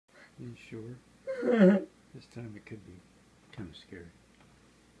You sure? This time it could be kind of scary.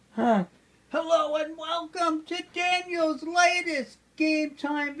 Huh. Hello and welcome to Daniel's latest game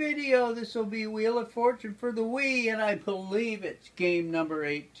time video. This will be Wheel of Fortune for the Wii, and I believe it's game number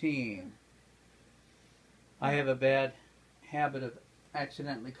 18. I have a bad habit of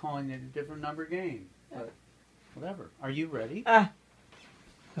accidentally calling it a different number game, but whatever. Are you ready? Oh,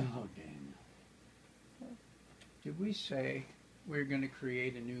 Daniel. Did we say we're going to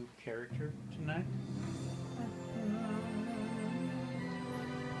create a new character tonight?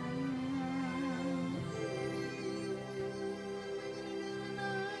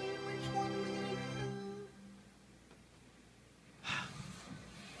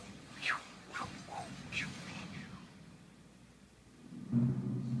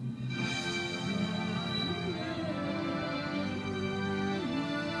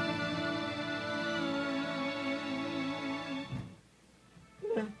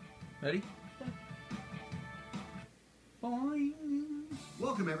 Ready? Boing.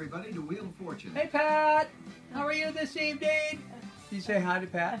 Welcome everybody to Wheel of Fortune. Hey Pat! How are you this evening? Did you say hi to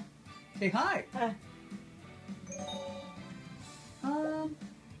Pat? Say hi! What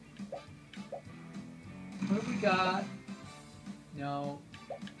have we got? No.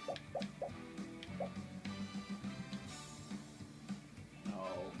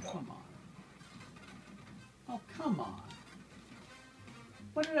 Oh, come on. Oh, come on.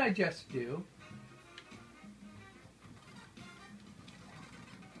 What did I just do?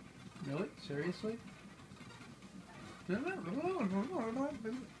 Really? Seriously?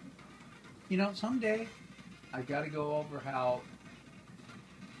 You know, someday I've got to go over how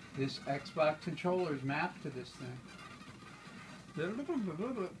this Xbox controller is mapped to this thing.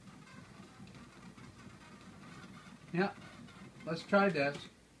 Yeah, let's try this.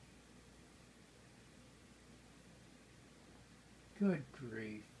 Good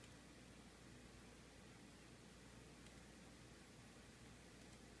grief.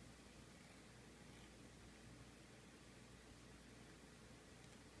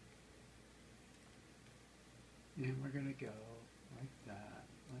 And we're going to go like that,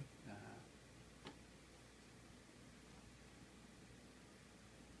 like that.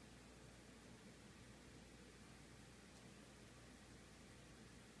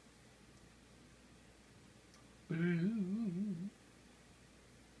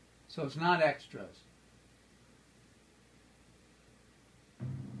 So it's not extras.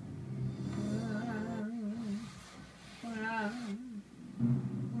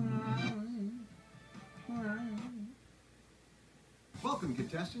 Welcome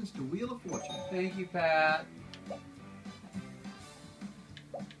contestants to Wheel of Fortune. Thank you, Pat.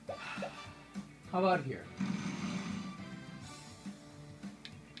 How about here?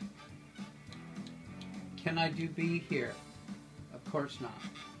 Can I do B here? Of course not.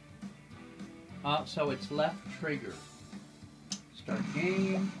 So it's left trigger. Start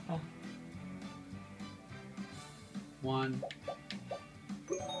game. 1.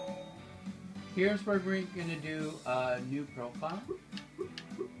 Here's where we're going to do a new profile.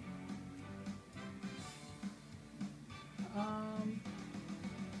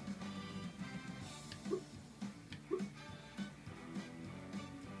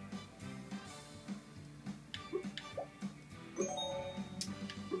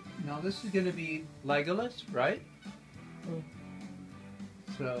 Now this is going to be Legolas, right?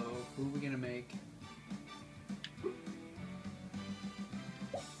 So who are we going to make?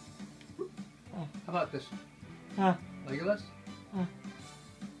 How about this one? Legolas?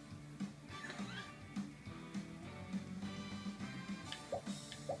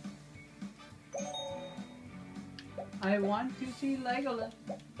 I want to see Legolas.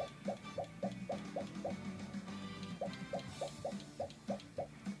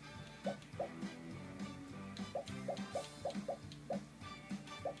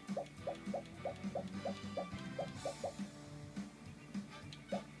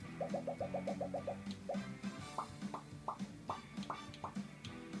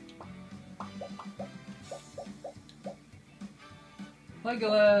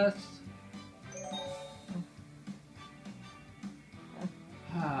 Legolas.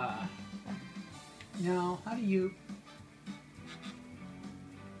 Now, how do you...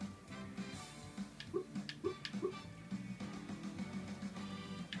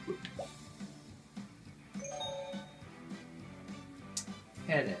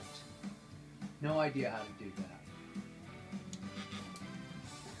 edit? No idea how to do that.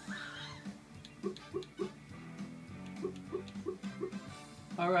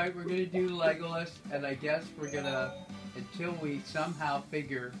 Alright, we're going to do Legolas, and I guess we're going to, until we somehow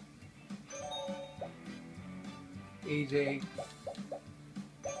figure he's a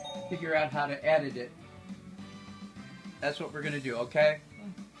figure out how to edit it. That's what we're gonna do, okay?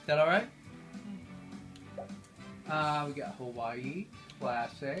 Is that alright? We got Hawaii,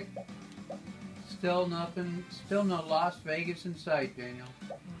 classic. Still nothing, still no Las Vegas in sight, Daniel.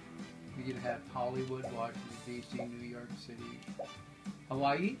 We're gonna have Hollywood, Washington, D.C., New York City.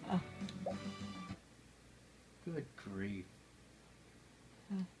 Hawaii? Good grief.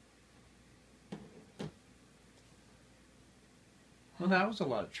 Well, that was a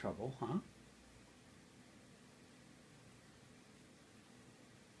lot of trouble, huh?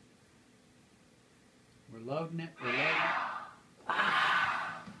 We're loading it, we're loading it.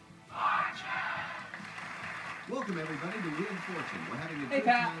 Welcome everybody to Wheel of Fortune. We're having a Hey, good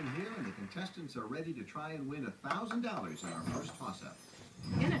Pat. time here, and the contestants are ready to try and win $1,000 in our first toss-up.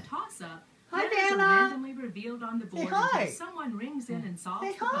 In a toss-up, Hi, letters are Dana. randomly revealed on the board hi. until someone rings in and solves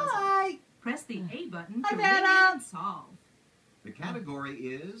Say the puzzle. hi! Press the A button Hi, to ring Dana. in and solve. The category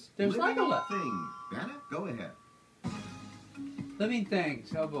is There's living Legolas. thing. Vanna, go ahead. Living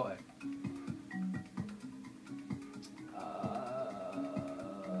things, oh boy.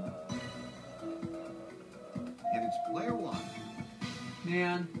 And it's player one.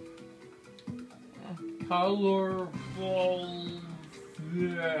 Man. Colorful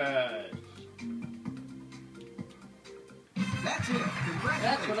fish. That's it. Congratulations.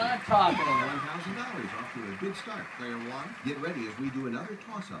 That's what I'm talking about. $1,000 off to a good start, player one. Get ready as we do another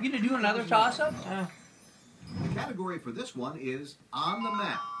toss-up. You gonna do another toss-up? The category for this one is on the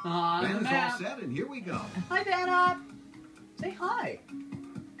map. On the Vanna's map. all set, and here we go. Hi, Vanna. Say hi.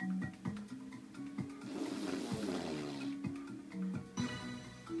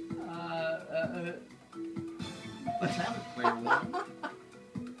 Let's have it, player one.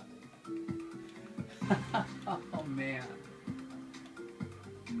 Oh, man.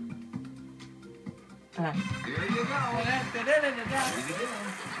 There you go. Da-da-da-da-da. Ready to go.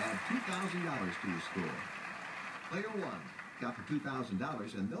 Add $2,000 to your score. Player one got the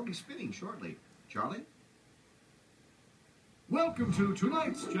 $2,000, and they'll be spinning shortly. Charlie? Welcome to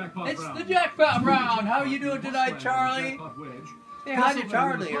tonight's jackpot It's round. the jackpot round. How are you You doing must tonight, land Charlie? the jackpot wedge. Say hi to Puzzle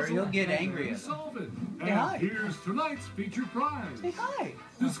Charlie, and or puzzle, he'll get and angry then at us. solve it. Say And hi. here's tonight's feature prize. Say hi.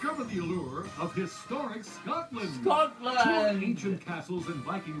 Discover the allure of historic Scotland. Scotland. Tour ancient castles and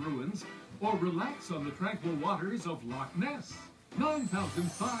Viking ruins, or relax on the tranquil waters of Loch Ness.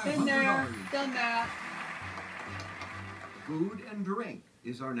 $9,500. Been there, done that. Food and drink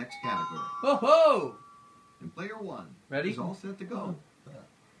is our next category. Whoa-ho! And player one Ready? is all set to go.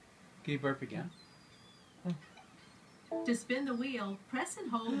 Can you burp again? To spin the wheel, press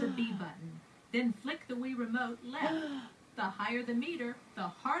and hold the B button. Then flick the Wii remote left. The higher the meter, the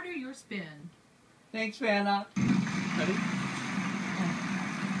harder your spin. Thanks, Vanna. Ready?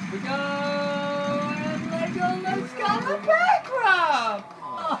 We go! And Legolas got a bankrupt!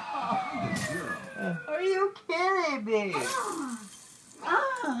 Good zero. Are you kidding me?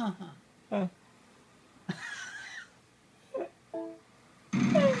 Ah.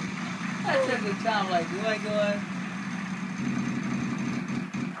 That doesn't sound like Legolas.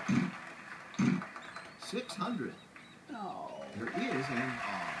 600. No. There is an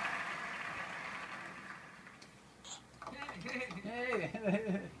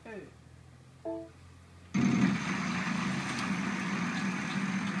Hey.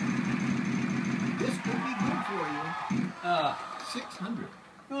 This could be good for you. 600.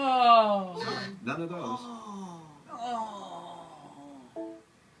 Oh. Sorry, none of those. Oh.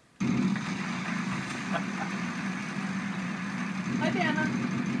 Hi, Dana.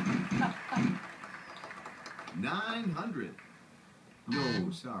 900.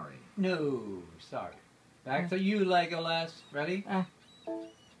 No, sorry. No, sorry. Back to you, Legolas. Ready? Come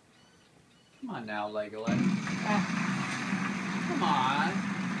on now, Legolas. Come on.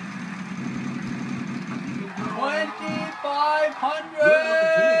 Good opportunity 2,500.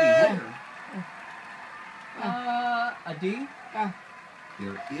 here. A D.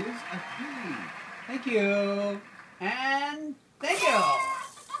 There is a D. Thank you. And thank you.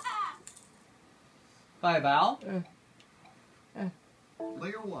 Buy a vowel.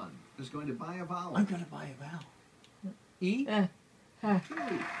 Player one is going to buy a vowel. I'm gonna buy a vowel. E. 2 of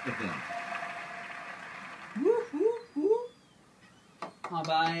them. Woo, woo, woo. I'll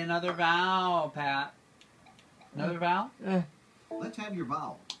buy another vowel, Pat. Another vowel? Let's have your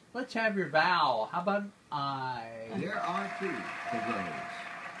vowel. Let's have your vowel. How about I? There are 2 of those.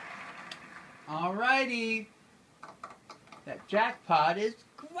 Alrighty. That jackpot is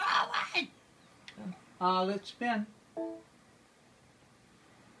growing. Let's spin.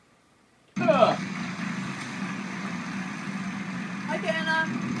 Hi, Dana.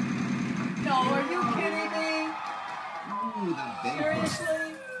 No, are you kidding me? Ooh, the bankrupt.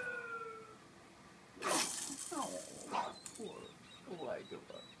 Seriously?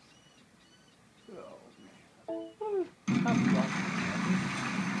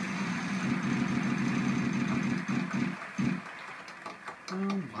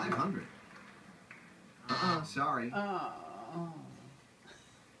 500. Sorry. Oh.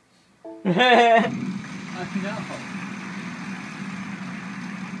 I know.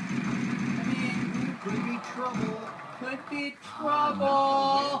 I mean, Could be trouble. could be Not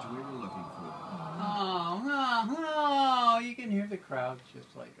trouble. the wedge we were looking for. Oh, no. You can hear the crowd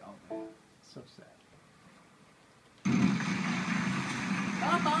just like, oh man, so sad.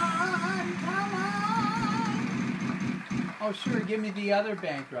 Come on. Oh, sure, give me the other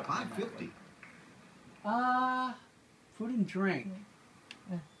bankrupt. 550. Food and drink.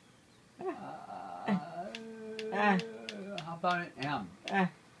 How about an M?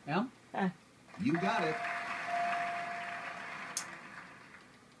 M? You got it.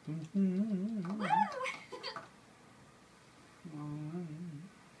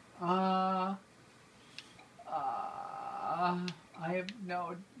 I have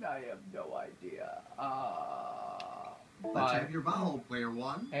no idea. Let's have your vowel, player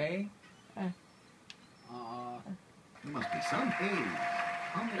one. A? There must be some A's.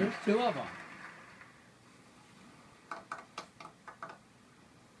 How many? There's two of them.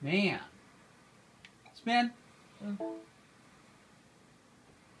 Man. Spin.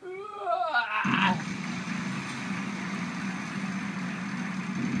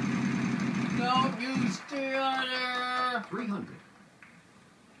 Don't you steer. 300.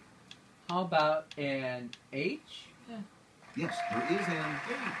 How about an H? Yes, there is an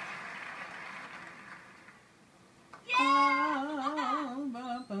H.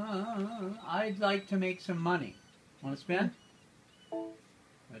 I'd like to make some money. Want to spin?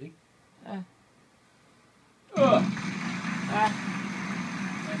 Ready? I'm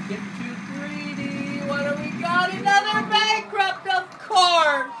getting too greedy. What do we got? Another bankrupt, of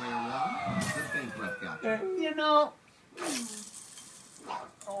course. Player one, the bankrupt got you. You know.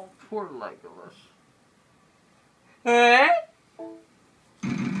 Oh, poor Legolas. Poor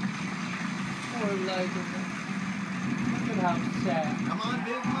Legolas. Look at how sad. Come on,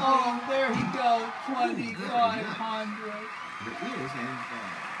 big money. Oh, there he goes. 2,500. There is an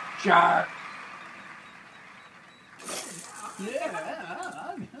Shark. Yeah.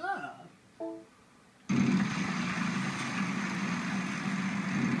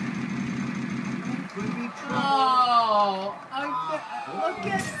 Could be trouble. Oh, look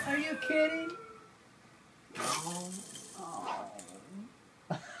at. Are you kidding? Oh.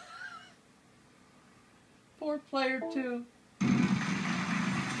 Oh. Poor player two.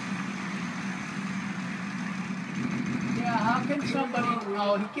 Yeah, how can somebody?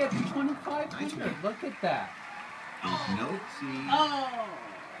 Oh, he gets 2,500. Look at that. There's no C. Oh.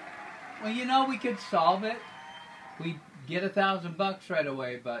 Well, you know we could solve it. We'd get $1,000 right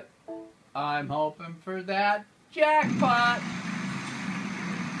away, but I'm hoping for that jackpot.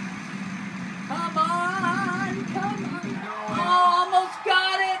 Come on, come on. Oh, almost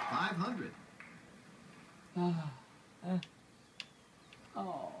got it. 500.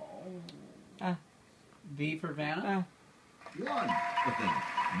 Oh. V for Vanna? One. But then,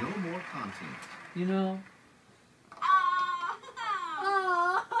 no more consonants. You know.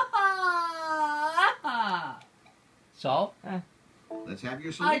 Solve? Let's have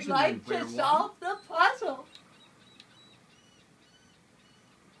your I'd solution, like player to one. solve the puzzle.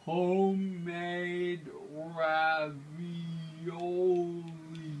 Homemade ravioli.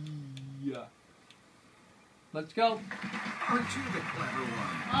 Let's go. Aren't you the clever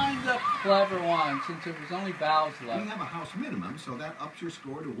one? I'm the clever one, since there was only vowels We left. have a house minimum, so that ups your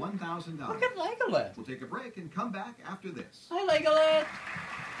score to $1,000. Look at Legolas. We'll take a break and come back after this. Hi, Legolas.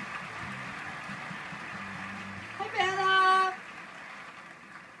 Hi, Vanna.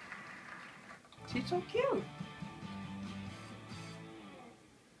 She's so cute.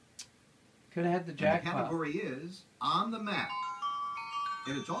 Could have had the And the jackpot. category is on the map.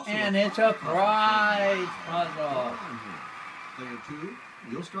 And it's also And it's a prize puzzle. Hold on here. Player two,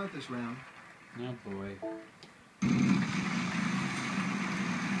 you'll start this round. Oh boy.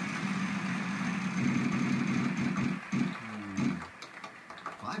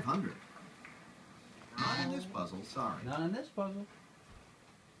 500. Not in this puzzle, sorry. Not in this puzzle.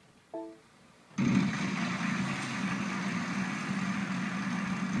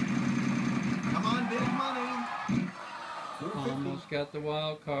 Come on, big money. 450. Almost got the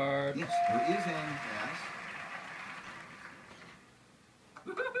wild card. Yes, there is an S.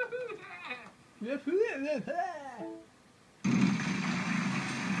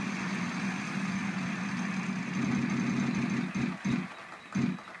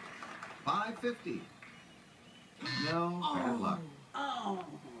 $550. No, better luck. Oh.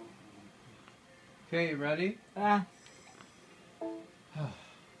 Okay, ready? Here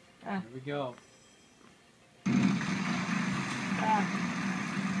we go.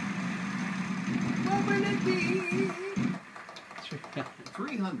 will it be?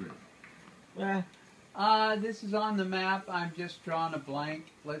 300. This is on the map. I'm just drawing a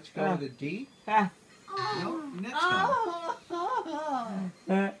blank. Let's go to D. No, next time.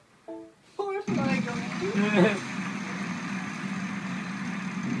 Poor Lego.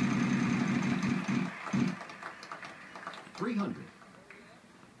 300.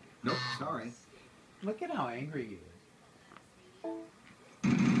 Nope, sorry. Look at how angry he is.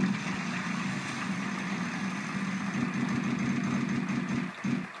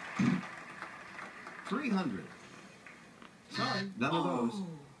 300. Sorry, none of those.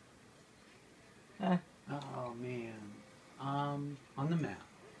 Oh man. On the map.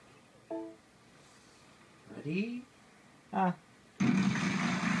 Ready? Come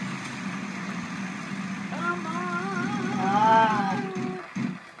on.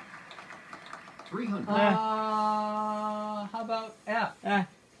 300. How about F?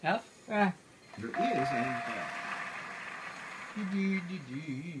 F? There is an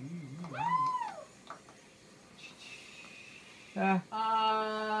F.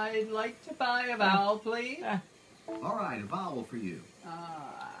 I'd like to buy a vowel, please. All right, a vowel for you.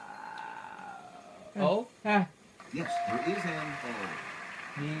 O? Yes, there is an O.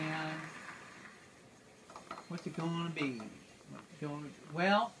 Man. What's it going to be?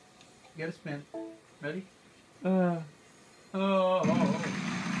 Well, get a spin. Ready? Oh. Oh, no.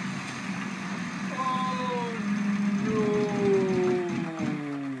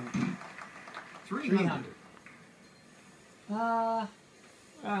 300.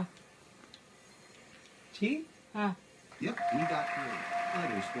 T? Yep, we got 3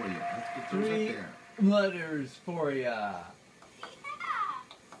 letters for you. Let's get those up 3 there. letters for ya.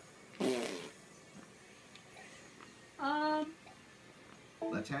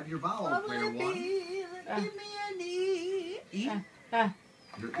 Let's have your vowel, What player will it 1. be? Give me an E. E? There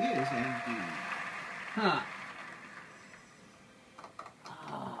is an D. Huh.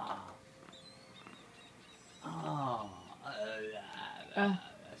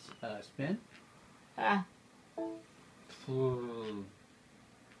 Spin?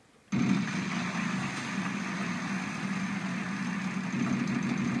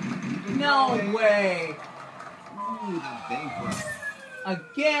 No way! Ooh, the bankrupt.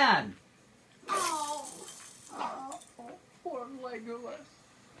 Again! Poor Legolas.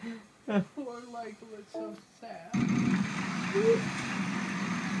 Poor Legolas, so sad.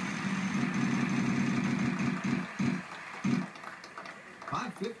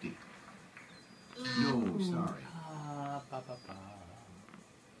 550. No, sorry.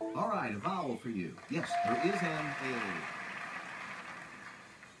 All right, a vowel for you. Yes, there is an A.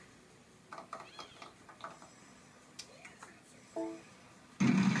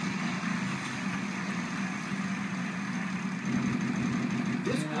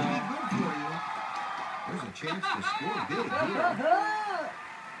 This will be good for you. There's a chance to score big here.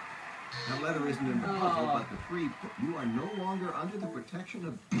 That letter isn't in the puzzle, but the 3, you are no longer under the protection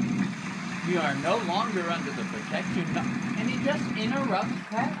of... You are no longer under the protection of... And he just interrupts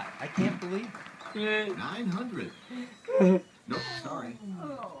Pat. I can't believe it. 900. Nope, sorry.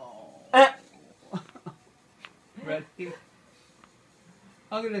 Ready?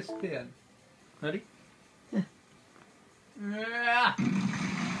 I'm going to spin. Ready?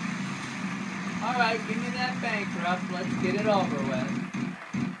 Alright, give me that bankrupt. Let's get it over with.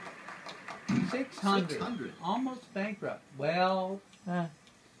 600. Almost bankrupt. Well,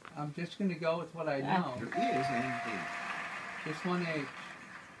 I'm just going to go with what I know. There is an H. Just one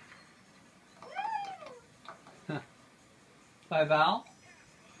H. By vowel?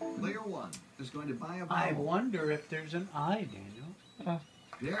 Player 1 is going to buy a vowel. I wonder if there's an I, Daniel.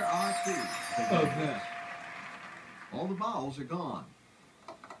 There are 2. Okay. All the vowels are gone.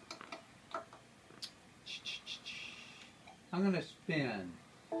 I'm going to spin.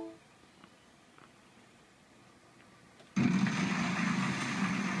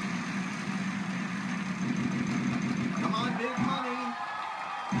 Come on, big money.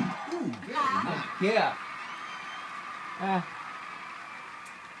 Ooh, very nice. Yeah.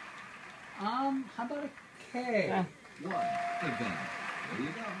 How about a K? 1 event. There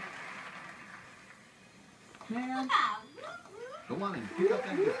you go. Man. Go on and pick up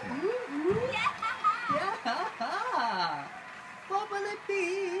that gift card. Yeah. What will it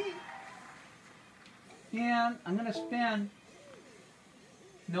be? And I'm gonna spin.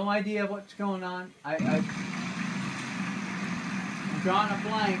 No idea what's going on. I'm drawing a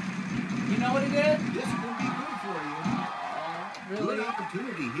blank. You know what it is? This will be good for you. Really? Good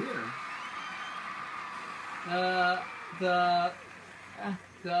opportunity here.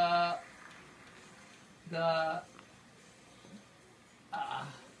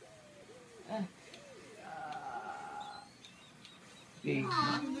 B.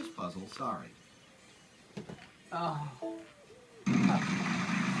 Not in this puzzle, sorry. Oh.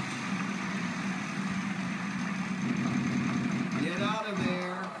 Get out of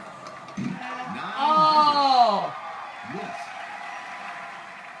there. 900. Oh! Yes.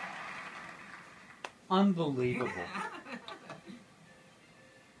 Unbelievable.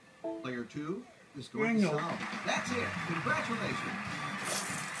 Player 2 is going to Daniel. solve. That's it. Congratulations.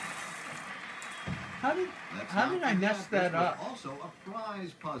 How did Let's How not did I forget, mess that this was up? Also a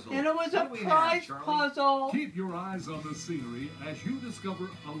prize puzzle. And it was a What do we have, prize Charlie? puzzle. Keep your eyes on the scenery as you discover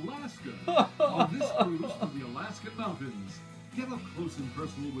Alaska on this cruise to the Alaskan mountains. Get up close and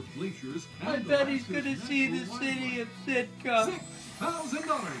personal with glaciers and I bet he's Alaska's going to see the natural city of wildlife. Sitka.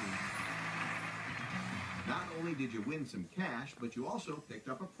 $6,000. Not only did you win some cash, but you also picked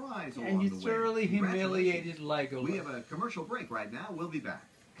up a prize along And you the way. thoroughly Congratulations. humiliated Legolas. We have a commercial break right now. We'll be back.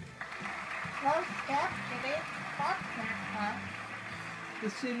 The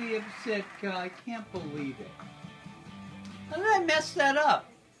city of Sitka. I can't believe it. How did I mess that up?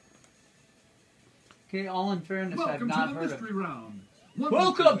 Okay, all in fairness, I've Welcome not to the heard of mystery it. round. One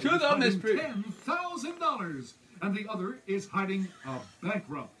Welcome mystery to is the hiding mystery. $10,000, and the other is hiding a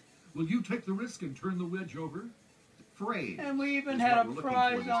bankrupt. Will you take the risk and turn the wedge over? Phrase. And we even is had what a we're looking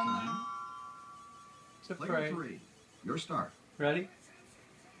prize for this on time. It's a Player phrase. 3, your start. Ready?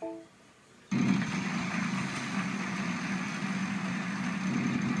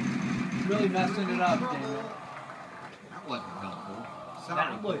 Really messing it up, Daniel. That wasn't helpful.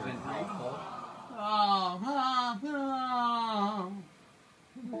 Sorry. That wasn't helpful. Oh.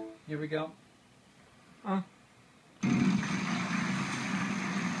 Here we go.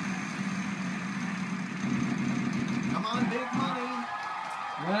 Come on, big money.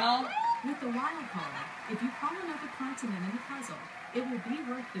 Well, With the wild card, if you call another continent in the puzzle, it will be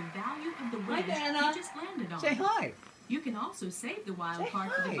worth the value of the Hi, wedge Dana. you just landed on. say hi. You can also save the wild Say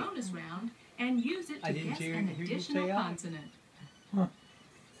card for the hi. bonus round and use it I to didn't guess hear an you additional say hi. continent. All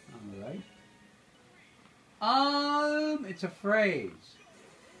right. It's a phrase.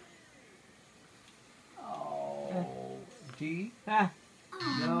 Oh, G.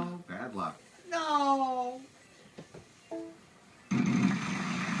 No, bad luck. No.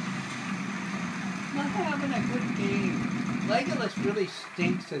 Not having a good game. Legolas really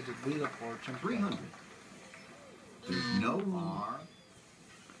stinks as a Wheel of Fortune. 300. There's no R.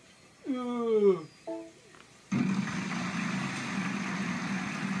 Ooh.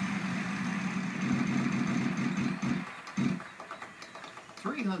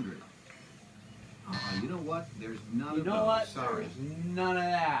 $300. You know what? There's none You of know those. what? Sorry. There's none of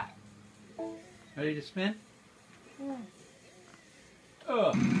that. Ready to spin?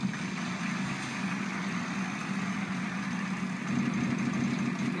 Ugh.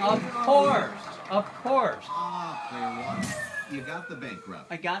 Of course. Of course. Ah, player 1. You got the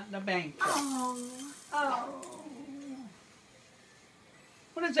bankrupt. I got in the bank. Oh.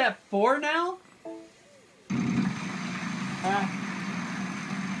 What is that, 4 now? Is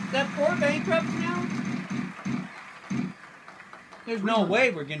that 4 bankrupts now? There's no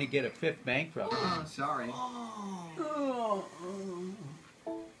way we're going to get a 5th bankrupt. Sorry. Oh.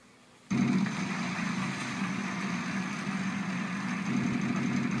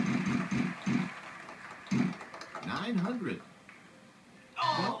 900.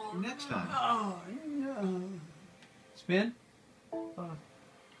 Well, next time. Oh, no. Spin?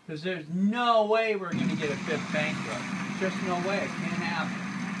 Because there's no way we're going to get a 5th bankrupt. Just no way. It can't happen.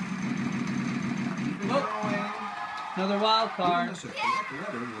 Keep it Nope. going. Another wild Giving card. us a correct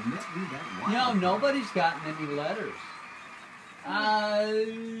letter will net you that wild No, card. nobody's gotten any letters.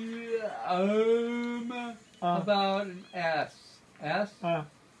 About an S. S?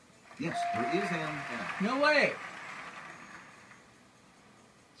 Yes, there is an F. No way.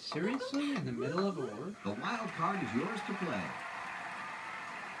 Seriously? In the middle of a word? The wild card is yours to play.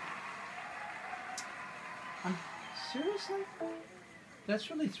 Seriously? That's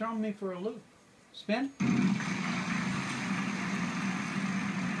really thrown me for a loop. Spin?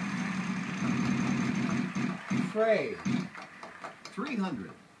 Phrase.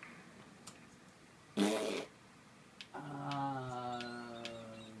 300.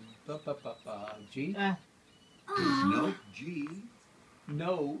 G? There's no G.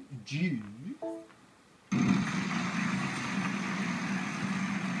 No G.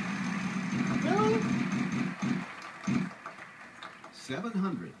 Really?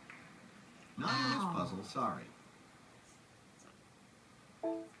 700. Not in this puzzle, sorry.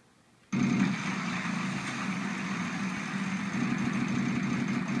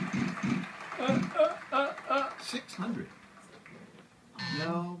 600.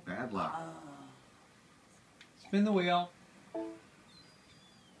 No, bad luck. Spin the wheel.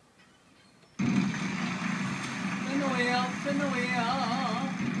 the wheel, spin the wheel.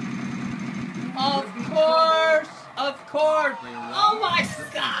 Of course, of course. Oh my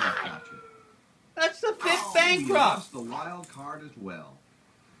God! That's the fifth You bankrupt. lost the wild card as well.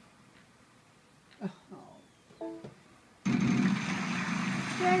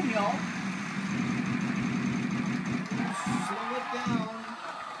 Daniel, Slow it down.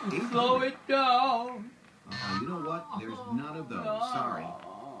 slow it down. You know what? There's none of those. Sorry.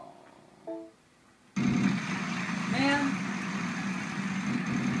 Man,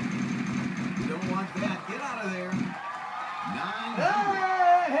 You don't want that. Get out of there.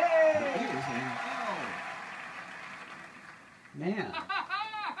 900. hey! Here's an Man, L.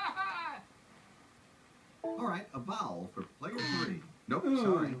 All right, a vowel for player 3. Nope, Ooh.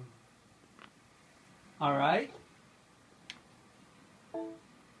 sorry. All right.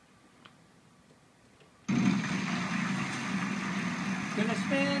 Gonna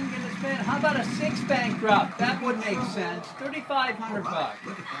spin. How about a 6 bankrupt? That would make sense. 3,500 All right, bucks.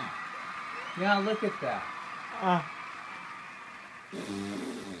 look at that. Yeah, look at that.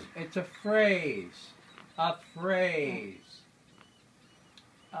 It's a phrase. A phrase.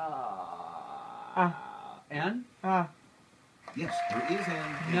 And? Yes, there is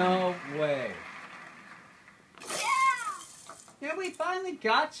an No way. Yeah, we finally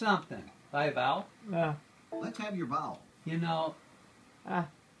got something. Bye, Val. Let's have your vowel. You know.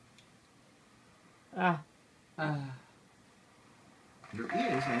 There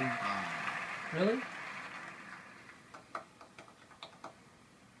is an Really?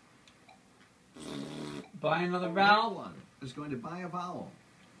 Buy another vowel? one is going to buy a vowel.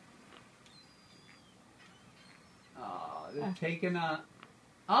 Oh, they're taking a.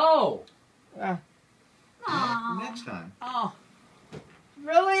 Oh! Well, next time. Oh.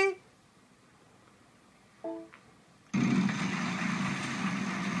 Really?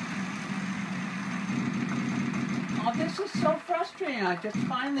 Oh, this is so frustrating. I just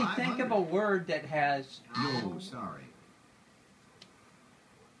finally think of a word that has. No, sorry.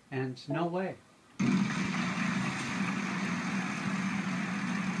 And it's no way.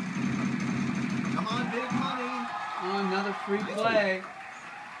 Come on, big money. Oh, another free Nice play.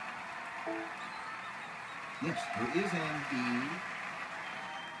 Yes, there is an E.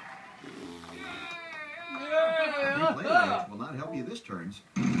 Big play rate will not help you this turn.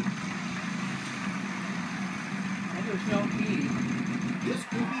 And there's no E. This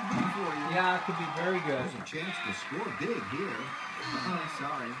could be good for you. Yeah, it could be very good. There's a chance to score big here.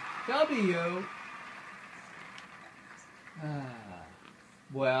 Sorry. W.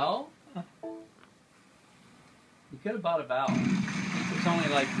 Well, you could have bought a vowel. There's only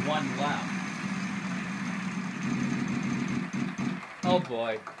like one left. Oh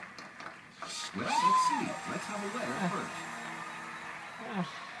boy. Well, let's see. Let's have a letter first.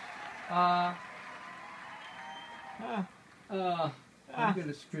 I'm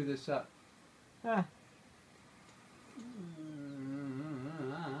gonna screw this up.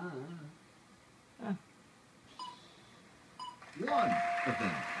 One of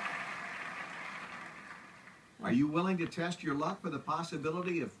them. Are you willing to test your luck for the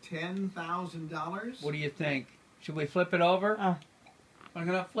possibility of $10,000? What do you think? Should we flip it over? I'm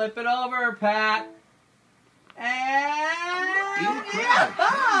gonna flip it over, Pat. And Incredible.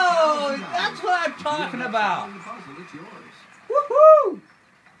 oh, that's what I'm talking about. The puzzle, it's yours. Woohoo!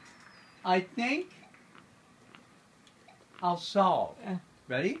 I think I'll solve.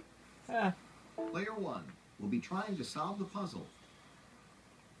 Ready? Player 1 will be trying to solve the puzzle.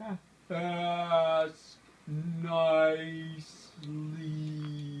 Ask nicely.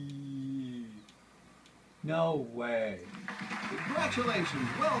 No way. Congratulations,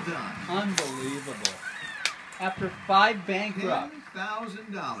 well done. Unbelievable. After 5 bankrupts,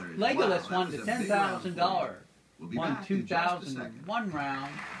 $10,000. Legolas Wow, won that the was a big round for you. $10,000. We'll be Won back in just a 2,000 second. in one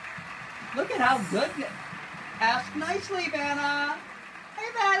round. Look at how good. Ask nicely, Vanna.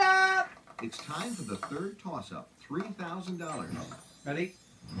 Hey, Vanna. It's time for the third toss-up, $3,000. Ready?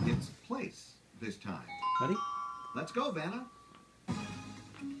 It's place this time. Ready? Let's go, Vanna.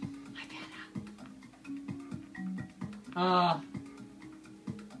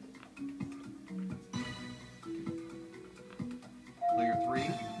 Player 3.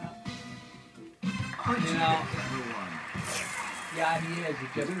 Aren't you know, everyone? Yeah, he is. He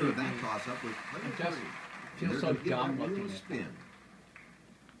The just winner of beat me. that toss-up was player It just 3. feels They're so gonna give dumb that wheel looking a at it. spin.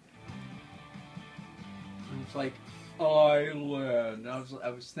 It's like island. I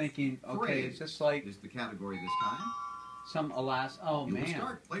was thinking, okay, Three is this like is the category this time. some Alaska? Oh You will man,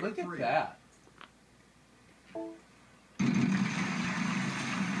 start player look 3. at that.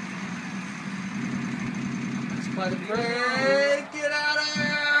 Let's play the break. Get out of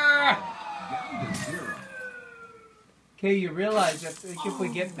here! Down to 0. Okay, you realize if we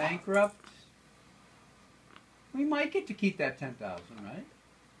get bankrupt, we might get to keep that 10,000, right?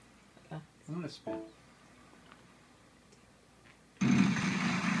 I'm gonna spin.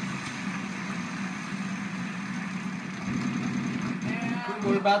 And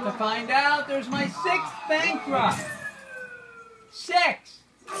we're about to find out. There's my 6th bankrupt. 6.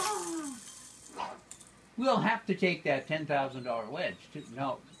 We'll have to take that $10,000 wedge.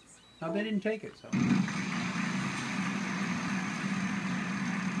 No, they didn't take it. So.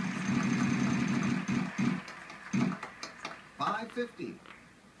 $5.50.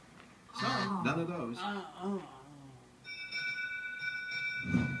 Sorry, none of those.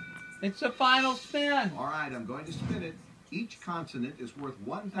 It's the final spin. All right, I'm going to spin it. Each consonant is worth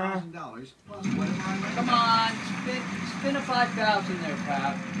 $1,000 plus whatever I let. Come on, spin a 5,000 there,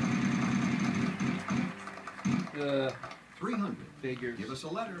 Pat. 300. Figures. Give us a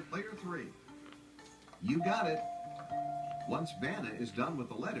letter, player 3. You got it. Once Vanna is done with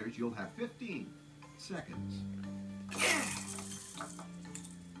the letters, you'll have 15 seconds.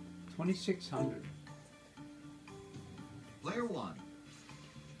 2,600. Player 1.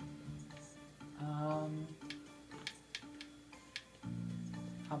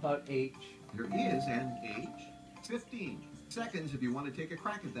 How about H? There is an H. 15 seconds if you want to take a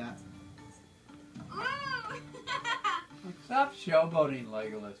crack at that. Stop showboating,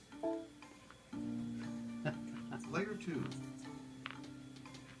 Legolas. Player 2.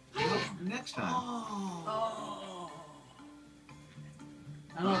 Next time.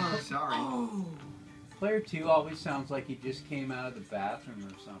 Sorry. Player 2 always sounds like he just came out of the bathroom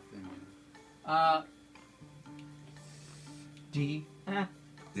or something. D.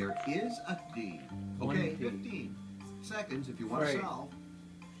 There is a D. Okay, 15 seconds if you want to solve.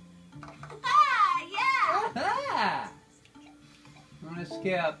 Yeah! I'm gonna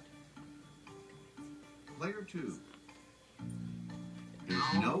skip. Player 2.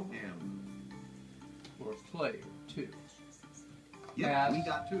 There's no M. For player 2. Yep, Pass. we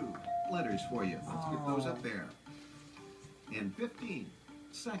got 2 letters for you. Let's get those up there. And 15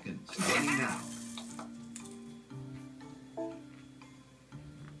 seconds starting now.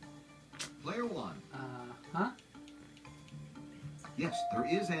 Player 1. Yes, there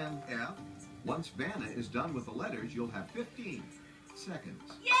is an F. Once Vanna is done with the letters, you'll have 15 seconds.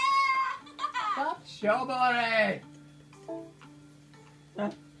 Stop showboating!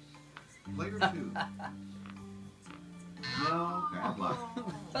 Player 2. No, bad luck.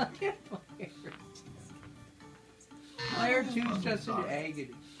 Player 2 is just an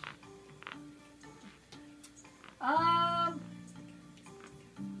agony.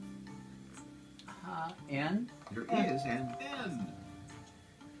 N? There is an N.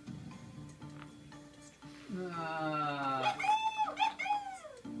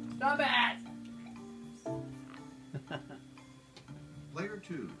 Stop it! Player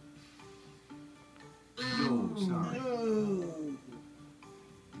 2. No, sorry.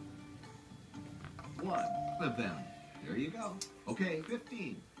 One of them. There you go. Okay,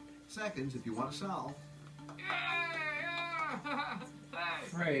 15 seconds if you want to solve.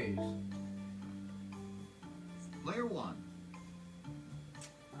 Phrase. Player 1.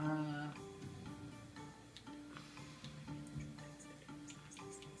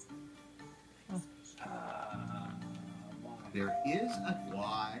 There is a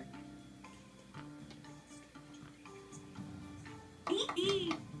Y.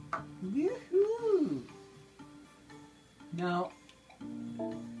 Woohoo! No.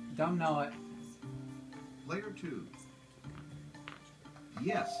 Don't know it. Player 2.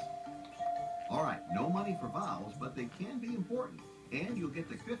 Yes. All right, no money for vowels, but they can be important. And you'll get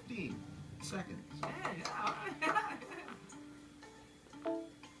to 15 seconds.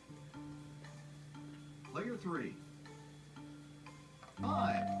 Player 3.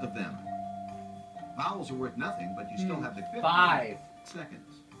 5 of them. Vowels are worth nothing, but you still have the 15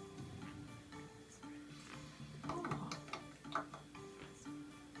 seconds.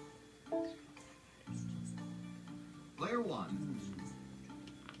 Player 1.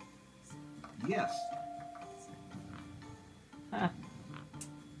 Yes.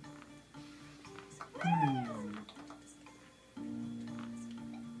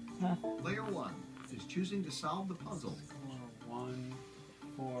 Player 1 is choosing to solve the puzzle. 1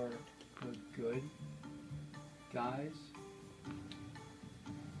 for the good guys.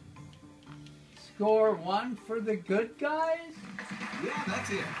 Score 1 for the good guys? Yeah, that's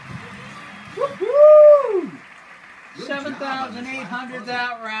it. Woohoo! Good 7,800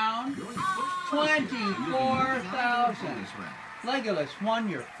 that round. 24,000. Legolas won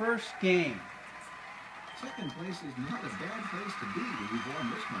your first game. Second place is not a bad place to be when you've won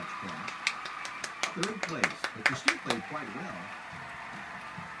this much cash. third place, but you still played quite well.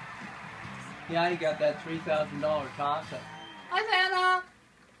 Yeah, you got that $3,000 toss-up. Hi, Vanna!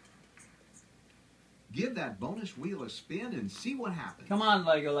 Give that bonus wheel a spin and see what happens. Come on,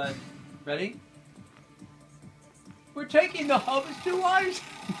 Legolas. Ready? We're taking the hub. It's too wise.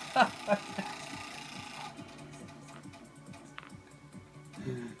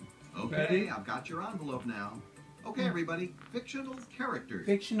 Okay, Ready? I've got your envelope now. Okay, everybody, fictional characters.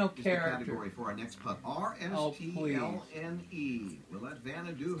 Fictional is the character. category for our next putt. R-S-T-L-N-E. We'll let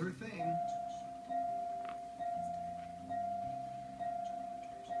Vanna do her thing.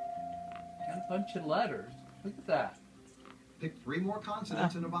 Got a bunch of letters. Look at that. Pick 3 more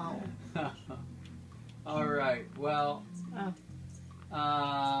consonants and a vowel. All right. Well,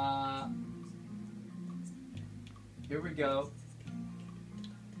 here we go.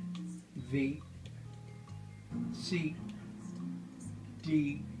 V, C,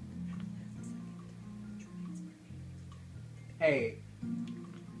 D, A.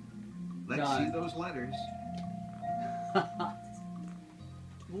 Let's Done. see those letters.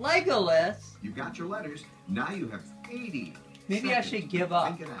 Legolas. You got your letters. Now you have 80. Maybe I seconds should to give up.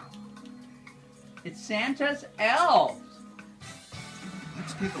 Think it out. It's Santa's elves.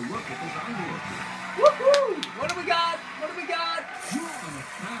 Let's take a look at this envelope here. Woohoo! What do we got? What do we got? You're on a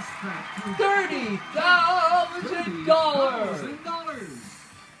fast track to $30,000. $30,000.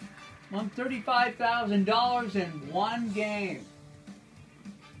 Won $35,000 in one game.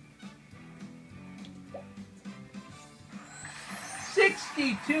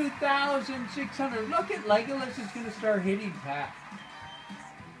 $62,600. Look at Legolas is going to start hitting Pat.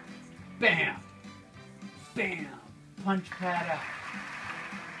 Bam! Bam! Punch Pat out.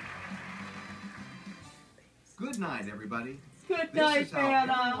 Good night, everybody. Good This night, is how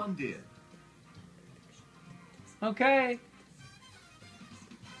Vanna. everyone did. Okay.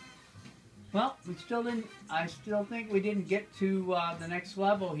 Well, we still didn't. I still think we didn't get to the next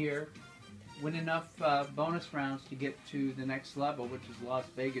level here. Win enough bonus rounds to get to the next level, which is Las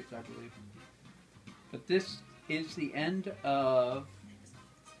Vegas, I believe. But this is the end of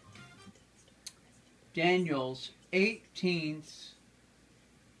Daniel's 18th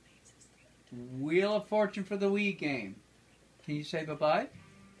Wheel of Fortune for the Wii game. Can you say bye-bye?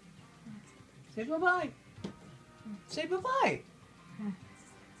 Say bye-bye. Say bye-bye.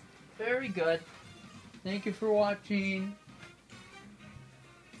 Very good. Thank you for watching.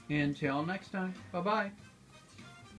 Until next time. Bye-bye.